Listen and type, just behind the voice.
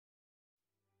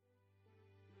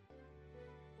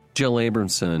Jill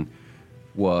Abramson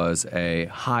was a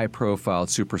high-profile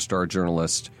superstar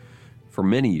journalist for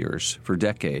many years, for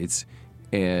decades,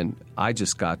 and I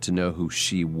just got to know who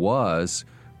she was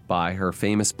by her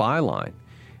famous byline.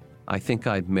 I think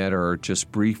I'd met her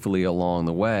just briefly along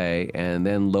the way, and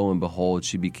then lo and behold,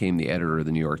 she became the editor of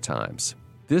the New York Times.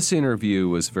 This interview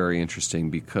was very interesting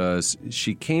because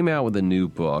she came out with a new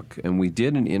book, and we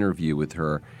did an interview with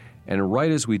her, and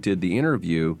right as we did the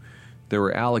interview, there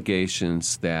were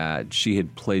allegations that she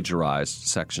had plagiarized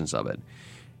sections of it.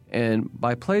 And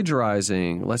by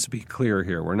plagiarizing, let's be clear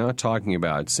here, we're not talking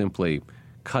about simply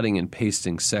cutting and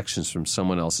pasting sections from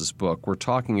someone else's book. We're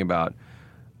talking about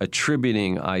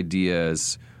attributing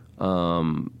ideas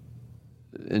not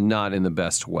in the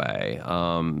best way,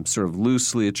 sort of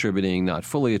loosely attributing, not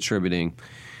fully attributing.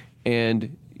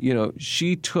 And,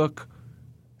 she took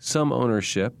some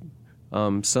ownership.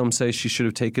 Some say she should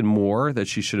have taken more, that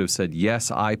she should have said,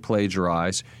 yes, I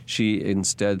plagiarized. She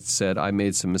instead said, I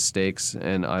made some mistakes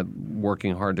and I'm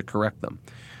working hard to correct them.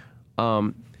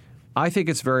 I think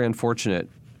it's very unfortunate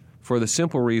for the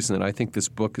simple reason that I think this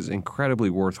book is incredibly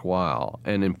worthwhile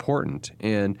and important.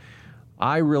 And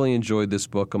I really enjoyed this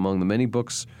book. Among the many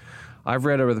books I've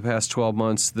read over the past 12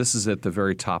 months, this is at the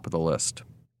very top of the list.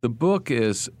 The book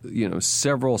is,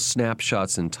 several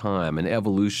snapshots in time, an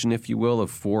evolution, if you will,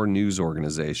 of 4 news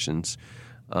organizations,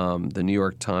 the New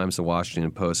York Times, the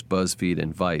Washington Post, BuzzFeed,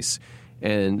 and Vice.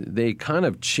 And they kind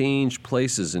of change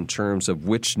places in terms of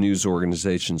which news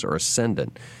organizations are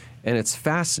ascendant. And it's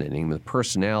fascinating. The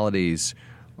personalities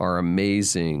are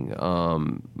amazing.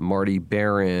 Marty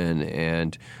Barron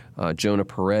and Jonah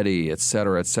Peretti, et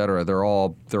cetera,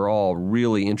 they're all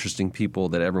really interesting people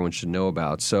that everyone should know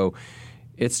about. So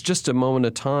it's just a moment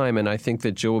of time, and I think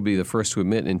that Joe will be the first to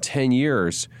admit in 10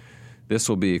 years this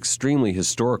will be extremely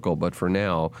historical, but for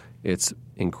now it's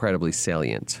incredibly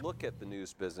salient. Look at the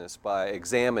news business by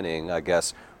examining,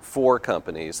 4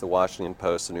 companies, the Washington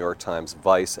Post, the New York Times,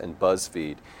 Vice, and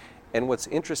BuzzFeed. And what's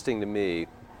interesting to me,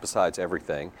 besides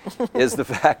everything, is the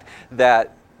fact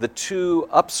that the 2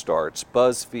 upstarts,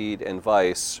 BuzzFeed and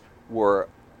Vice, were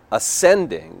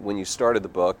ascending when you started the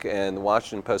book, and the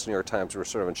Washington Post and New York Times were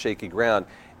sort of on shaky ground.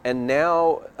 And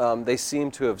now they seem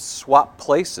to have swapped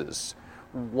places.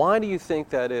 Why do you think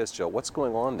that is, Jill? What's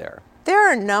going on there? There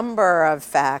are a number of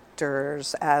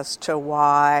factors as to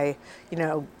why,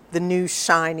 the new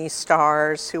shiny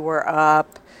stars who were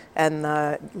up and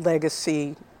the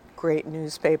legacy great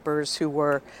newspapers who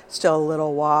were still a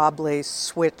little wobbly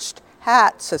switched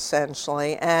hats,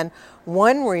 essentially. And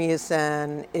one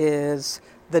reason is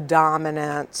the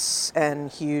dominance and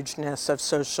hugeness of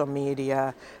social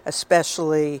media,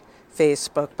 especially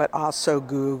Facebook, but also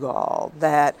Google,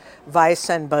 that Vice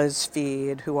and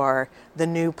BuzzFeed, who are the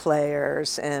new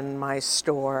players in my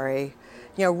story,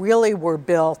 really were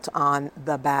built on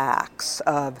the backs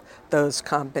of those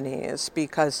companies,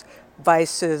 because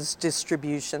Vice's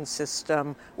distribution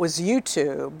system was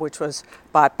YouTube, which was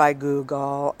bought by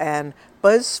Google, and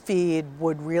BuzzFeed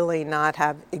would really not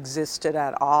have existed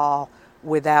at all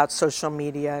without social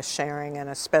media sharing, and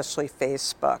especially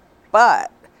Facebook.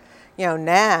 But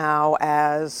now,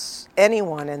 as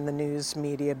anyone in the news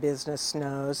media business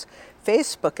knows,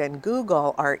 Facebook and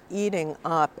Google are eating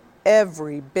up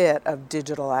every bit of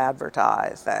digital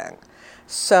advertising.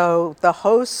 So the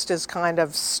host is kind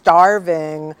of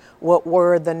starving what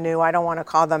were the new, I don't want to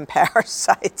call them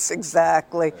parasites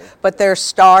exactly, but they're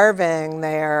starving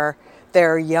their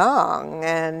young.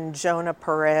 And Jonah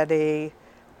Peretti,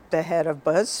 the head of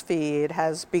BuzzFeed,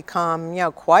 has become,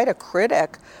 quite a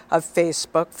critic of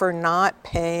Facebook for not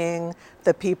paying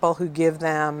the people who give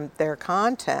them their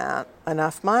content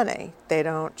enough money. They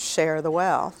don't share the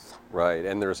wealth. Right,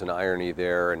 and there's an irony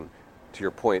there, and to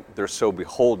your point, they're so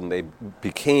beholden, they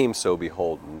became so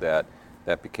beholden that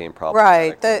became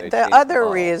problematic. Right. The other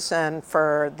reason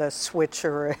for the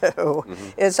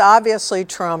switcheroo is obviously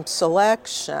Trump's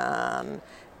election.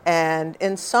 And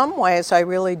in some ways, I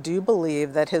really do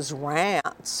believe that his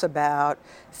rants about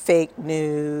fake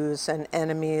news and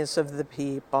enemies of the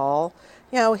people,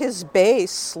 his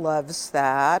base loves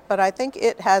that, but I think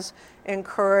it has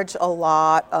encouraged a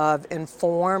lot of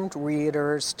informed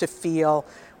readers to feel,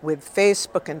 with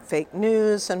Facebook and fake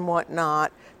news and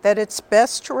whatnot, that it's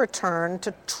best to return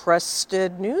to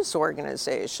trusted news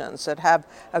organizations that have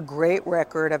a great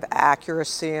record of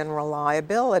accuracy and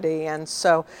reliability. And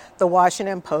so the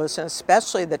Washington Post, and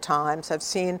especially the Times, have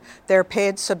seen their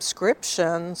paid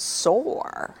subscriptions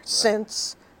soar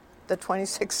since the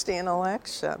 2016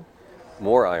 election.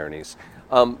 More ironies.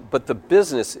 But the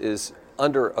business is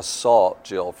under assault,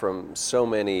 Jill, from so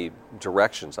many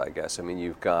directions, I guess. I mean,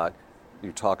 you've got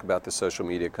You talk about the social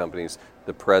media companies,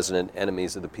 the president,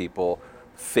 enemies of the people,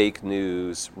 fake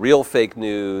news,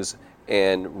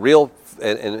 and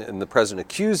the president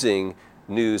accusing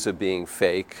news of being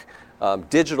fake,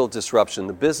 digital disruption,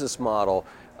 the business model.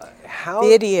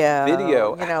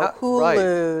 Video, Right.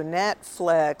 Hulu,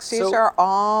 Netflix, these are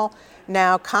all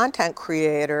now content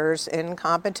creators in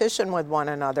competition with one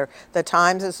another. The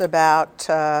Times is about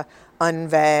to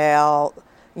unveil,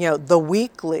 The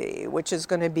Weekly, which is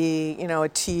going to be, a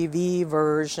TV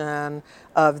version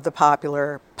of the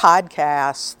popular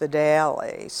podcast, The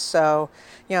Daily. So,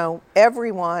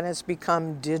 everyone has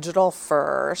become digital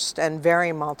first and very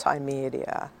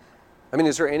multimedia. I mean,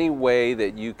 is there any way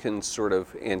that you can sort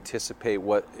of anticipate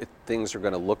what things are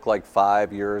going to look like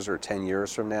 5 years or 10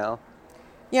 years from now?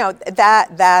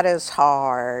 That is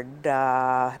hard,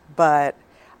 but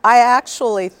I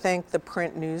actually think the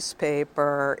print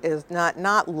newspaper is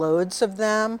not loads of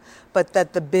them, but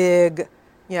that the big,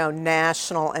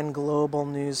 national and global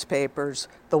newspapers,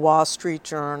 the Wall Street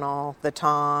Journal, the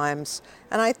Times,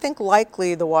 and I think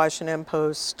likely the Washington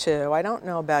Post too. I don't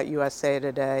know about USA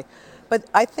Today. But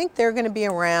I think they're going to be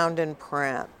around in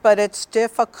print. But it's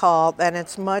difficult, and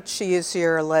it's much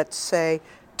easier, let's say,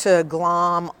 to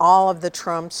glom all of the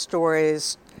Trump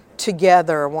stories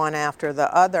together one after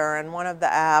the other. And one of the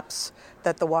apps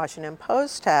that the Washington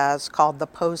Post has, called the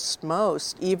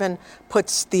Postmost, even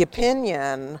puts the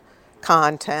opinion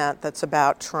content that's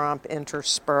about Trump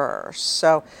interspersed.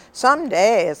 So some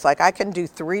days, I can do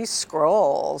 3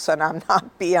 scrolls and I'm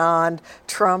not beyond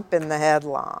Trump in the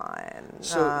headline.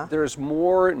 So there's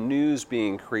more news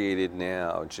being created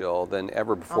now, Jill, than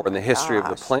ever before in the history of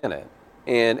the planet.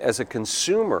 And as a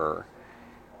consumer,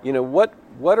 what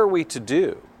are we to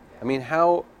do? I mean,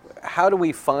 how do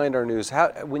we find our news?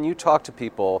 When you talk to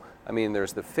people, I mean,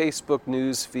 there's the Facebook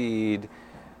news feed.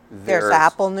 There's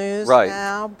Apple News right.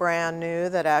 now, brand new,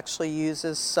 that actually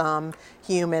uses some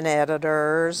human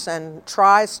editors and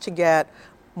tries to get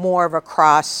more of a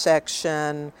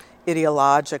cross-section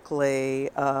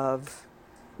ideologically of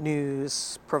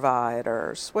news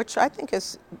providers, which I think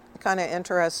is kind of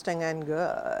interesting and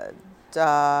good.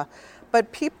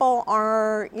 But people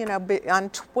are, on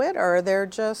Twitter, they're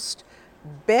just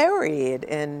buried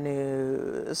in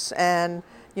news. And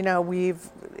we've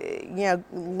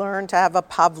learned to have a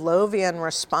Pavlovian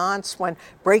response when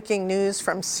breaking news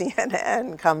from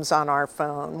CNN comes on our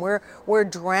phone. We're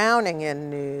drowning in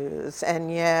news,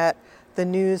 and yet the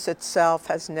news itself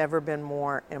has never been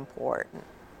more important.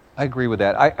 I agree with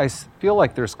that. I feel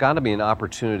like there's got to be an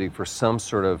opportunity for some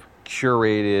sort of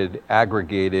curated,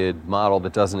 aggregated model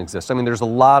that doesn't exist. I mean, there's a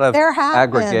lot of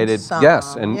aggregated,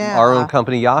 yes, and our own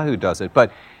company Yahoo does it,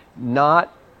 but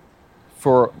not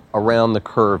for around the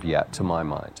curve yet, to my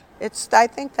mind. I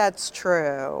think that's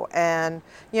true. And,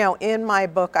 in my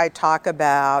book, I talk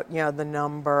about, the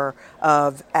number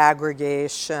of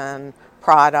aggregation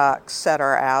products that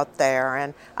are out there.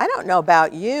 And I don't know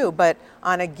about you, but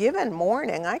on a given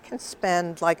morning, I can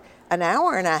spend an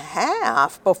hour and a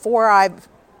half before I've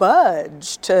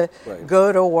budged to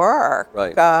go to work,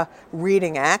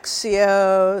 reading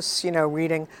Axios,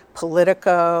 reading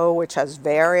Politico, which has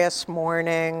various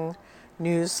morning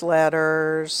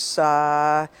newsletters,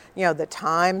 the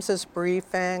Times is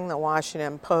briefing, the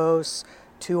Washington Post,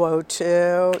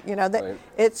 202,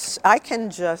 I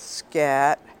can just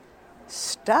get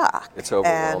stuck. It's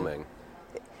overwhelming.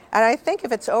 And I think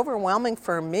if it's overwhelming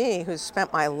for me, who's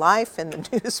spent my life in the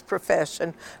news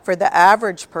profession, for the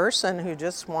average person who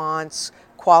just wants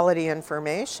quality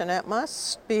information, it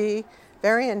must be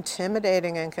very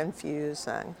intimidating and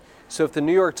confusing. So if the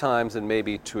New York Times, and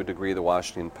maybe to a degree the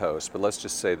Washington Post, but let's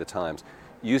just say the Times,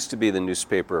 used to be the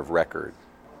newspaper of record,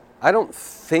 I don't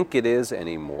think it is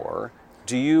anymore.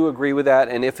 Do you agree with that?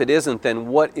 And if it isn't, then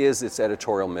what is its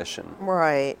editorial mission?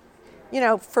 Right.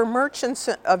 For Merchants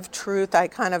of Truth, I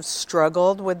kind of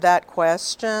struggled with that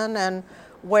question, and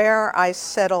where I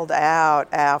settled out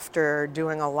after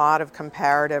doing a lot of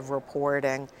comparative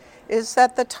reporting is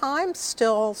that the Times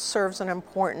still serves an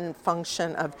important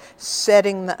function of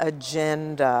setting the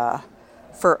agenda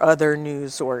for other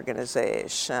news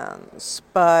organizations.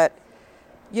 But,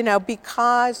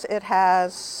 because it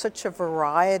has such a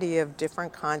variety of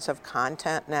different kinds of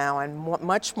content now and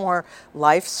much more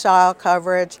lifestyle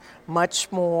coverage,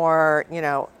 much more,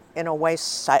 in a way,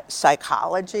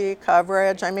 psychology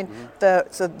coverage. I mean,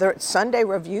 the Sunday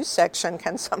Review section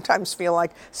can sometimes feel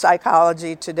like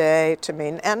Psychology Today to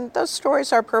me, and those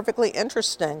stories are perfectly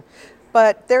interesting.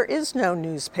 But there is no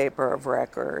newspaper of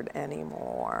record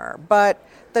anymore. But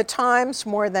the Times,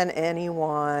 more than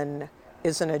anyone,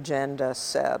 is an agenda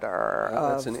setter.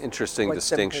 That's an interesting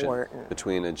distinction important.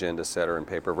 Between agenda setter and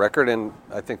paper record, and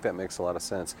I think that makes a lot of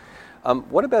sense.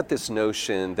 What about this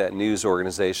notion that news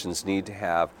organizations need to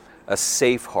have a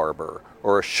safe harbor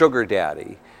or a sugar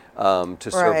daddy to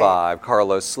survive? Right.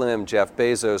 Carlos Slim, Jeff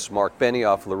Bezos, Mark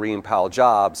Benioff, Laurene Powell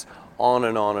Jobs, on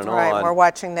and on and on. Right, we're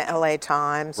watching the LA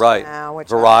Times now. Which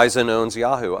Verizon owns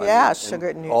Yahoo. Yeah,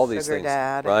 all these sugar things,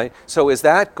 daddy. Right? So is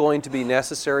that going to be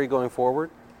necessary going forward?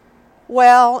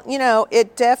 Well,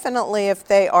 it definitely, if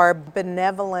they are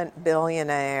benevolent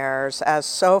billionaires, as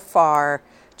so far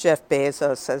Jeff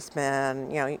Bezos has been,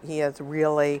 he has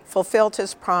really fulfilled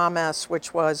his promise,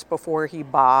 which was before he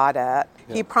bought it.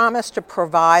 Yeah. He promised to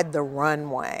provide the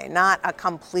runway, not a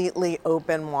completely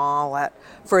open wallet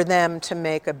for them to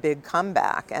make a big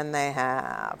comeback, and they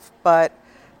have. But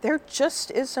there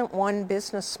just isn't one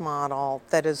business model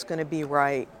that is going to be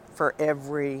right for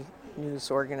every news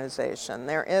organization.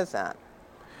 There isn't.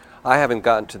 I haven't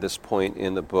gotten to this point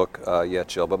in the book yet,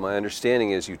 Jill, but my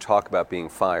understanding is you talk about being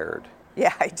fired.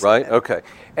 Yeah, I did. Right? Okay.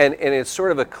 And it's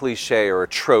sort of a cliche or a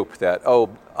trope that,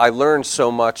 I learned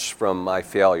so much from my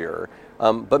failure.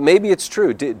 But maybe it's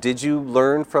true. Did you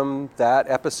learn from that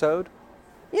episode?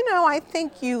 I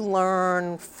think you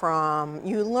learn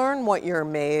what you're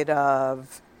made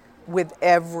of with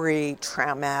every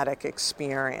traumatic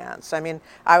experience. I mean,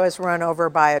 I was run over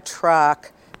by a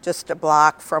truck just a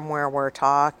block from where we're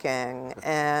talking,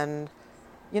 and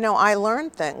I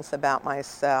learned things about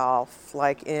myself,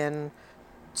 like in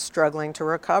struggling to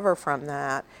recover from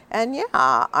that. And yeah,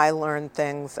 I learned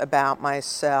things about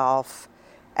myself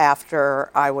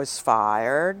after I was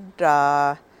fired.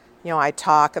 I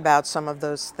talk about some of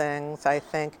those things, I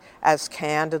think, as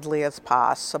candidly as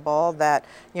possible, that,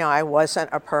 I wasn't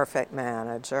a perfect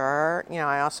manager.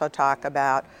 I also talk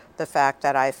about the fact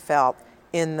that I felt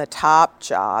in the top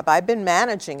job. I've been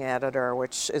managing editor,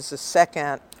 which is the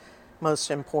second most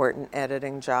important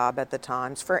editing job at the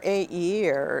Times, for 8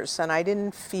 years, and I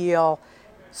didn't feel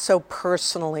so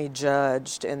personally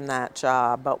judged in that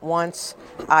job. But once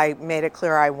I made it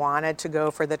clear I wanted to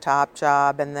go for the top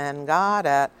job and then got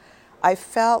it, I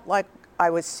felt like I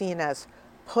was seen as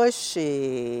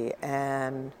pushy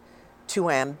and too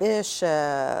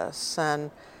ambitious,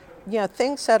 and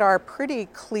things that are pretty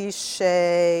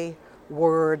cliche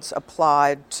words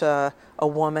applied to a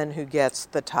woman who gets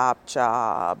the top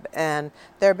job. And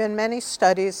there have been many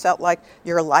studies that, like,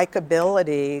 your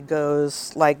likability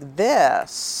goes like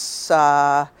this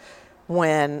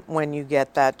when you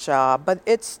get that job. But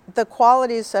it's the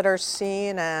qualities that are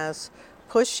seen as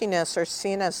pushiness are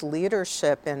seen as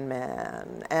leadership in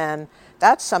men. And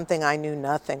that's something I knew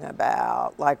nothing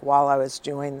about, like, while I was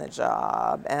doing the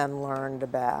job and learned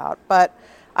about. But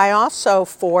I also,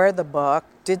 for the book,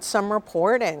 did some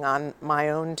reporting on my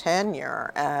own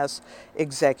tenure as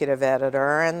executive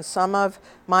editor, and some of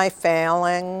my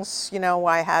failings,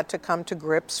 I had to come to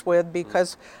grips with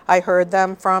because I heard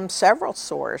them from several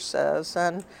sources,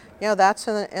 and that's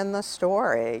in the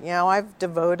story. I've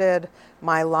devoted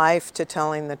my life to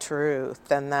telling the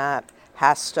truth, and that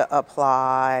has to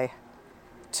apply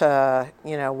to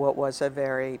what was a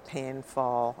very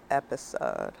painful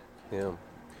episode. Yeah.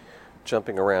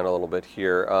 Jumping around a little bit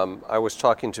here, I was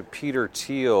talking to Peter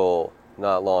Thiel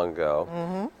not long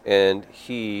ago, and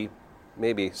he,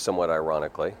 maybe somewhat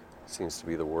ironically, seems to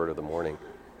be the word of the morning,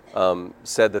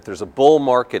 said that there's a bull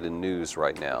market in news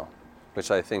right now,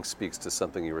 which I think speaks to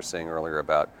something you were saying earlier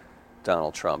about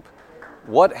Donald Trump.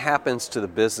 What happens to the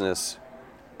business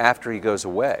after he goes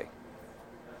away?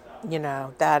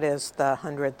 That is the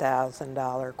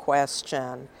 $100,000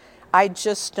 question. I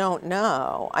just don't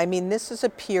know. I mean, this is a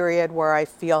period where I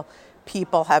feel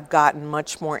people have gotten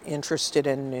much more interested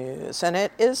in news, and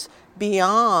it is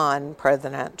beyond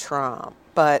President Trump.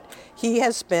 But he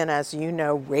has been, as you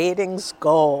know, ratings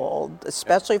gold,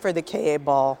 especially for the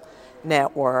cable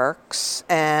networks.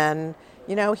 And,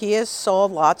 he has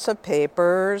sold lots of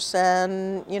papers,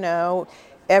 and,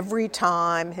 every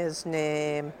time his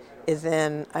name is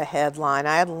in a headline.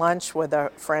 I had lunch with a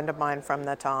friend of mine from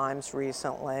the Times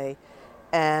recently,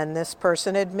 and this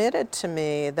person admitted to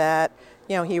me that,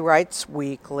 he writes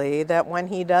weekly, that when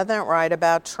he doesn't write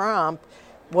about Trump,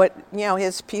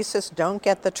 his pieces don't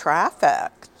get the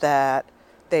traffic that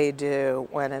they do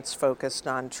when it's focused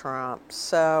on Trump.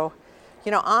 So,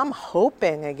 I'm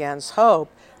hoping against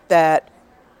hope that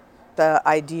the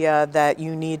idea that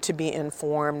you need to be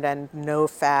informed and know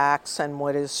facts and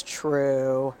what is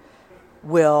true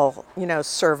will,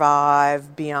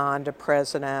 survive beyond a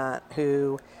president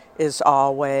who is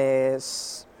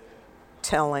always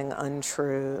telling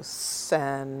untruths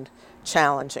and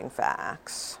challenging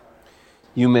facts.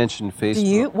 You mentioned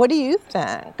Facebook. What do you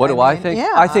think? What do I think?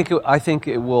 Yeah. I think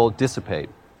it will dissipate.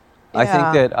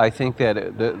 Yeah. I think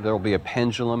that there'll be a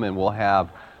pendulum, and we'll have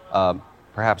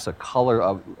perhaps a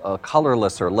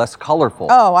colorless or less colorful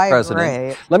president.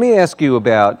 Agree. Let me ask you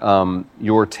about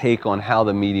your take on how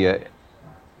the media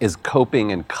is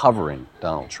coping and covering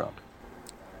Donald Trump.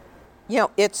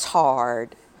 It's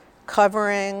hard.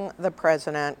 Covering the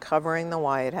president, covering the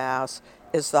White House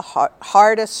is the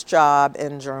hardest job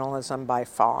in journalism by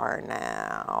far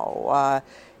now.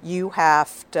 You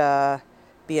have to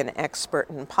be an expert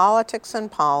in politics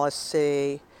and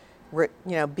policy,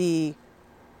 be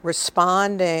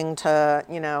responding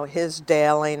to, his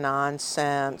daily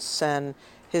nonsense and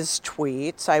his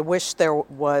tweets. I wish there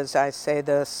was, I say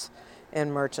this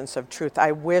in Merchants of Truth,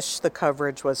 I wish the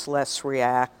coverage was less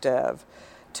reactive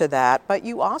to that. But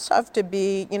you also have to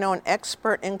be, an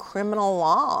expert in criminal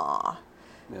law,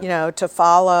 to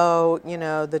follow,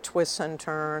 the twists and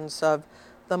turns of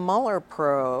the Mueller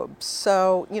probe.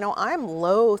 So, I'm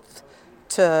loath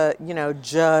to,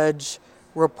 judge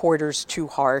reporters too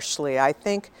harshly. I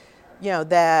think,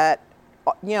 that,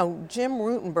 Jim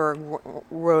Rutenberg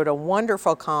wrote a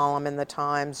wonderful column in the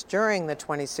Times during the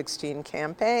 2016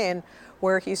 campaign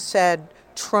where he said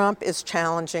Trump is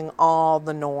challenging all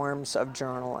the norms of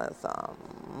journalism.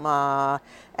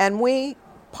 And we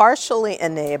partially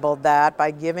enabled that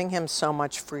by giving him so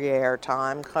much free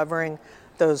airtime, covering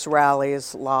those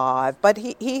rallies live. But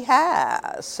he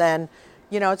has. And,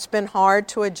 it's been hard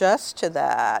to adjust to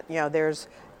that. There's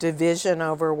division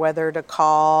over whether to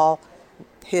call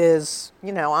his,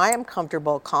 I am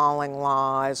comfortable calling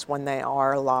lies when they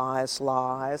are lies.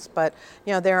 But,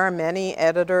 there are many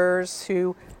editors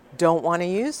who don't want to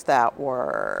use that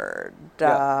word.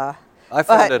 Yeah. I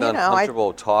find it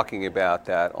uncomfortable talking about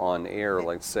that on air,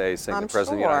 like saying the President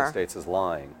of the United States is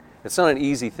lying. It's not an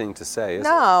easy thing to say, is it?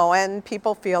 No, and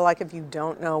people feel like if you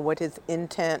don't know what his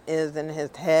intent is in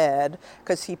his head,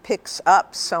 because he picks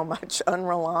up so much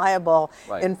unreliable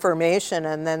information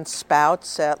and then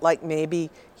spouts it like maybe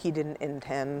he didn't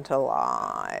intend to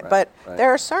lie. But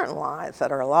there are certain lies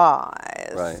that are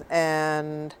lies. Right.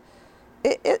 And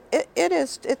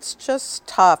it's just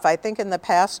tough. I think in the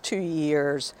past 2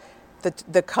 years,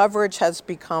 the coverage has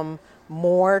become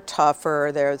more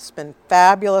tougher. There's been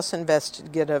fabulous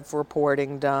investigative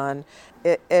reporting done.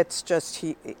 It's just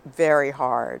very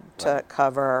hard to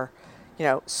cover,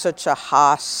 such a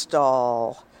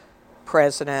hostile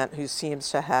president who seems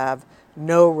to have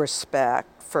no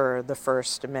respect for the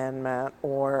First Amendment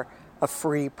or a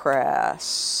free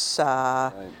press.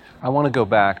 I want to go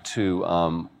back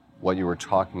to what you were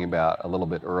talking about a little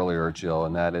bit earlier, Jill,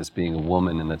 and that is being a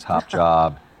woman in the top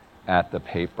job at the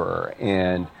paper.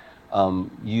 And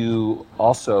you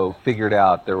also figured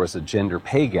out there was a gender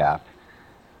pay gap.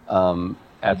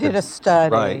 I did a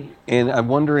study. Right. And I'm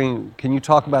wondering, can you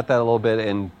talk about that a little bit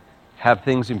and have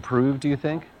things improved, do you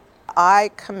think?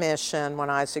 I commissioned, when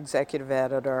I was executive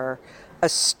editor, a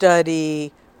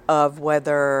study of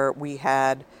whether we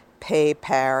had pay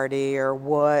parity or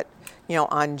what,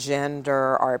 on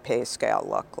gender our pay scale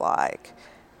looked like.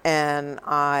 And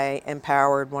I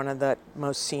empowered one of the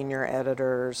most senior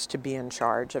editors to be in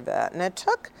charge of it. And it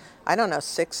took,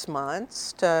 6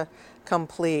 months to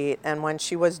complete. And when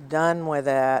she was done with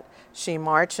it, she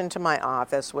marched into my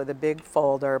office with a big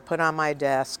folder, put on my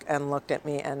desk, and looked at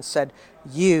me and said,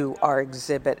 "You are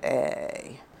Exhibit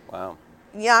A." Wow.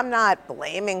 Yeah, I'm not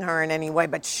blaming her in any way,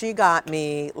 but she got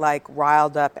me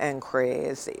riled up and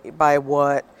crazy by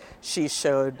what she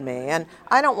showed me. And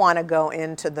I don't want to go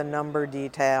into the number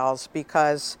details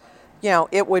because,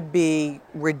 it would be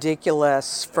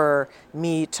ridiculous for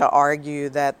me to argue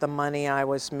that the money I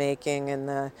was making in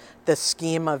the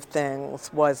scheme of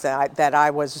things was that I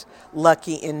was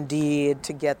lucky indeed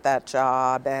to get that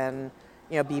job and,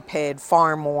 be paid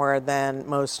far more than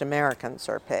most Americans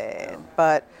are paid.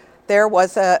 But there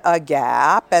was a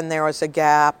gap, and there was a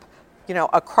gap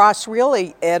across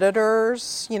really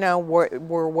editors,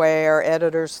 were where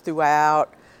editors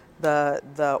throughout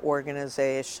the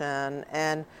organization.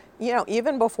 And,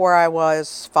 even before I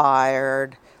was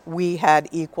fired, we had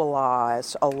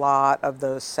equalized a lot of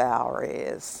those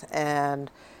salaries.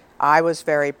 And I was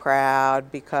very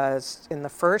proud because in the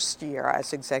first year I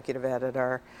was executive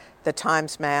editor, the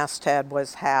Times masthead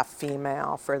was half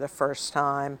female for the first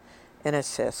time in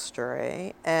its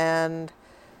history. And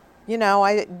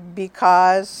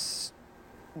because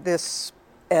this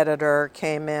editor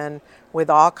came in with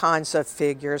all kinds of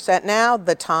figures that now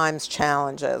the Times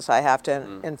challenges, I have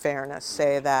to, in fairness,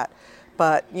 say that.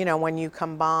 But, when you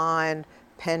combine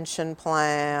pension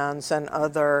plans and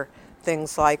other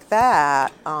things like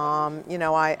that.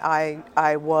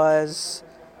 I was,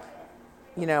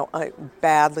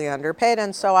 badly underpaid,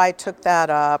 and so I took that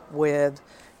up with,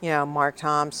 Mark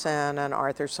Thompson and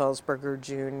Arthur Sulzberger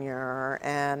Jr.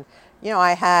 And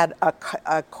I had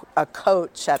a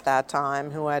coach at that time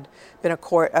who had been a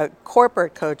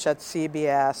corporate coach at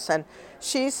CBS, and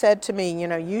she said to me,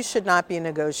 you should not be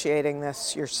negotiating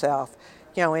this yourself.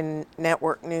 In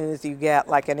network news, you get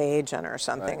like an agent or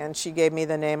something. Right. And she gave me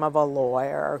the name of a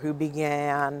lawyer who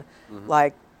began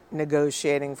like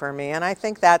negotiating for me. And I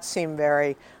think that seemed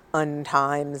very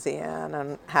untimesian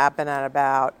and happened at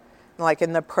about like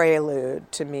in the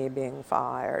prelude to me being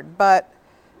fired. But,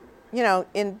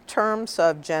 in terms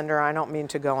of gender, I don't mean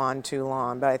to go on too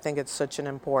long, but I think it's such an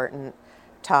important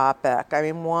topic. I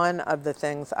mean, one of the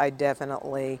things I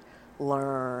definitely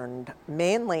learned,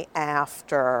 mainly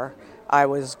after I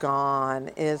was gone,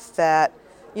 is that,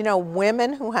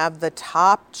 women who have the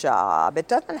top job, it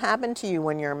doesn't happen to you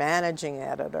when you're managing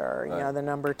editor, right. The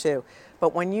number 2.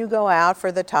 But when you go out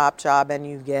for the top job and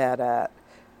you get it,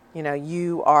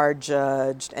 you are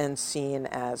judged and seen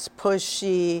as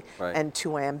pushy right. and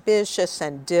too ambitious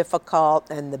and difficult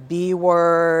and the B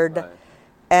word. Right.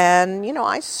 And,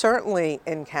 I certainly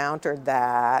encountered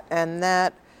that, and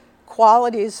that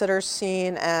qualities that are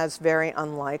seen as very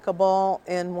unlikable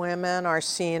in women are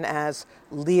seen as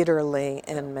leaderly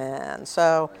in men.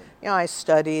 So, I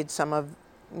studied some of,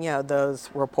 those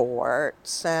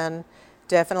reports, and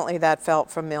definitely that felt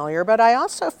familiar. But I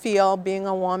also feel being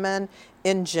a woman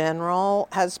in general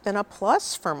has been a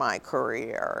plus for my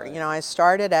career. I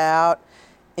started out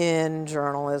in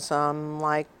journalism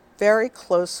like very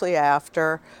closely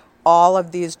after all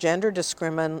of these gender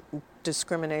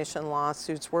discrimination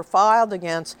lawsuits were filed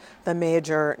against the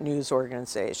major news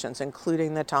organizations,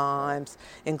 including the Times,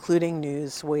 including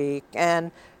Newsweek.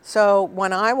 And so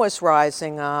when I was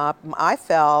rising up, I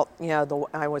felt,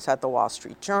 I was at the Wall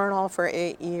Street Journal for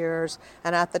 8 years,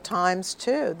 and at the Times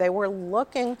too. They were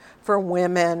looking for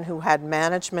women who had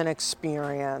management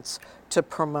experience to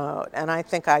promote, and I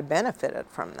think I benefited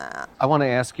from that. I want to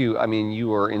ask you, you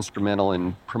were instrumental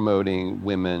in promoting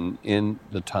women in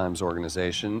the Times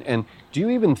organization, and do you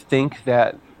even think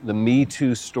that the Me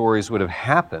Too stories would have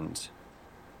happened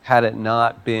had it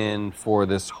not been for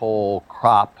this whole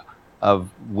crop of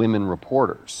women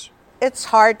reporters? It's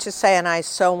hard to say, and I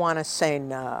so want to say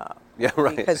no. Yeah,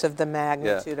 right. Because of the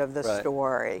magnitude of the right.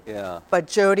 story. Yeah. But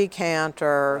Jodi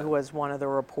Kantor, who was one of the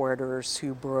reporters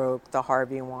who broke the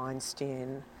Harvey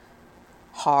Weinstein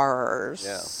horrors,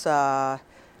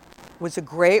 was a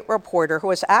great reporter who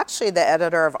was actually the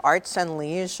editor of Arts and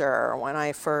Leisure when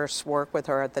I first worked with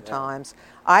her at the Times.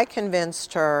 I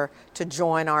convinced her to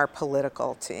join our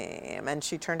political team, and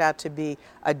she turned out to be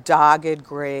a dogged,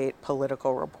 great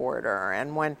political reporter.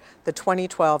 And when the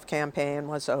 2012 campaign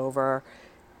was over,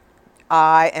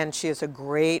 and she is a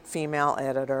great female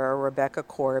editor, Rebecca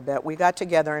Corbett, we got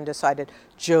together and decided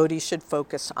Jodi should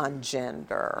focus on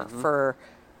gender for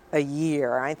a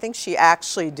year. I think she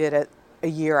actually did it a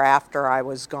year after I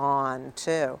was gone,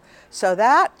 too. So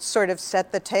that sort of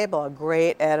set the table. A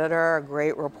great editor, a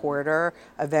great reporter,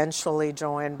 eventually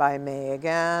joined by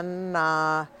Megan.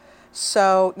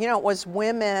 So, it was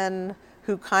women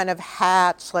who kind of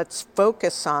let's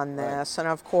focus on this. Right. And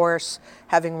of course,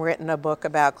 having written a book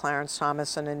about Clarence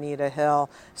Thomas and Anita Hill,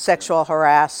 sexual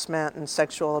harassment and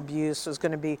sexual abuse was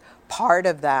going to be part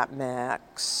of that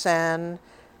mix. And,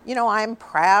 I'm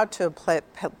proud to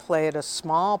have played a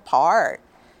small part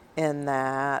in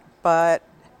that. But,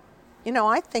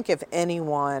 I think if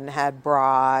anyone had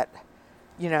brought,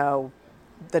 the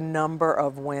number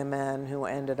of women who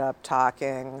ended up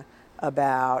talking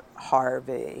about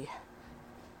Harvey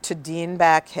to Dean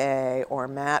Baquet or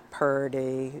Matt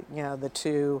Purdy, the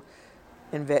two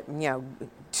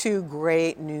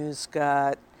great news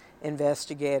gut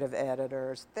investigative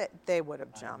editors, they would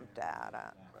have jumped at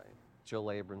it. Right. Jill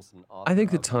Abramson. I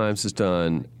think the Times has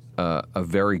done a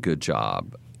very good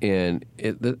job, and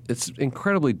it's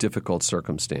incredibly difficult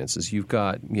circumstances. You've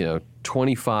got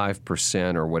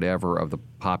 25% or whatever of the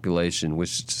population,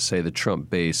 which is to say the Trump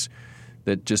base,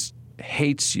 that just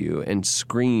hates you and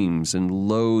screams and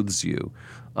loathes you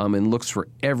and looks for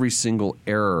every single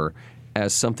error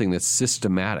as something that's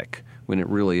systematic when it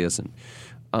really isn't.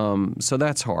 So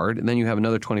that's hard. And then you have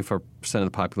another 25% of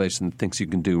the population that thinks you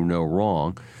can do no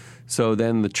wrong. So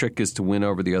then the trick is to win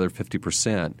over the other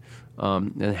 50%.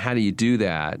 And how do you do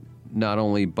that? Not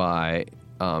only by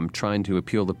trying to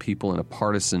appeal to people in a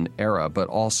partisan era, but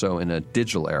also in a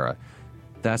digital era.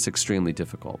 That's extremely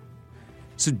difficult.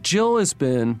 So Jill has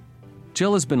been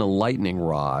Jill has been a lightning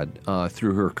rod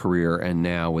through her career and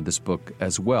now with this book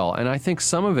as well. And I think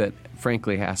some of it,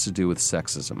 frankly, has to do with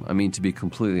sexism. I mean, to be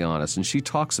completely honest. And she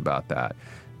talks about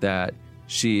that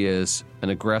she is an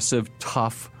aggressive,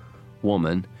 tough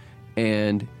woman.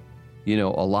 And,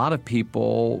 a lot of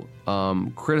people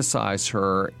criticize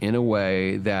her in a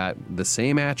way that the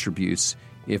same attributes,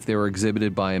 if they were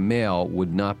exhibited by a male,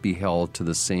 would not be held to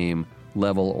the same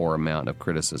level or amount of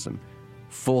criticism.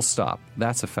 Full stop.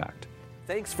 That's a fact.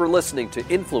 Thanks for listening to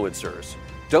Influencers.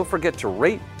 Don't forget to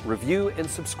rate, review, and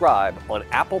subscribe on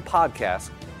Apple Podcasts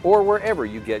or wherever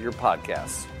you get your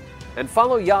podcasts. And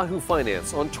follow Yahoo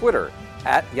Finance on Twitter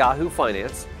 @Yahoo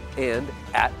Finance and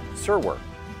 @Serwer.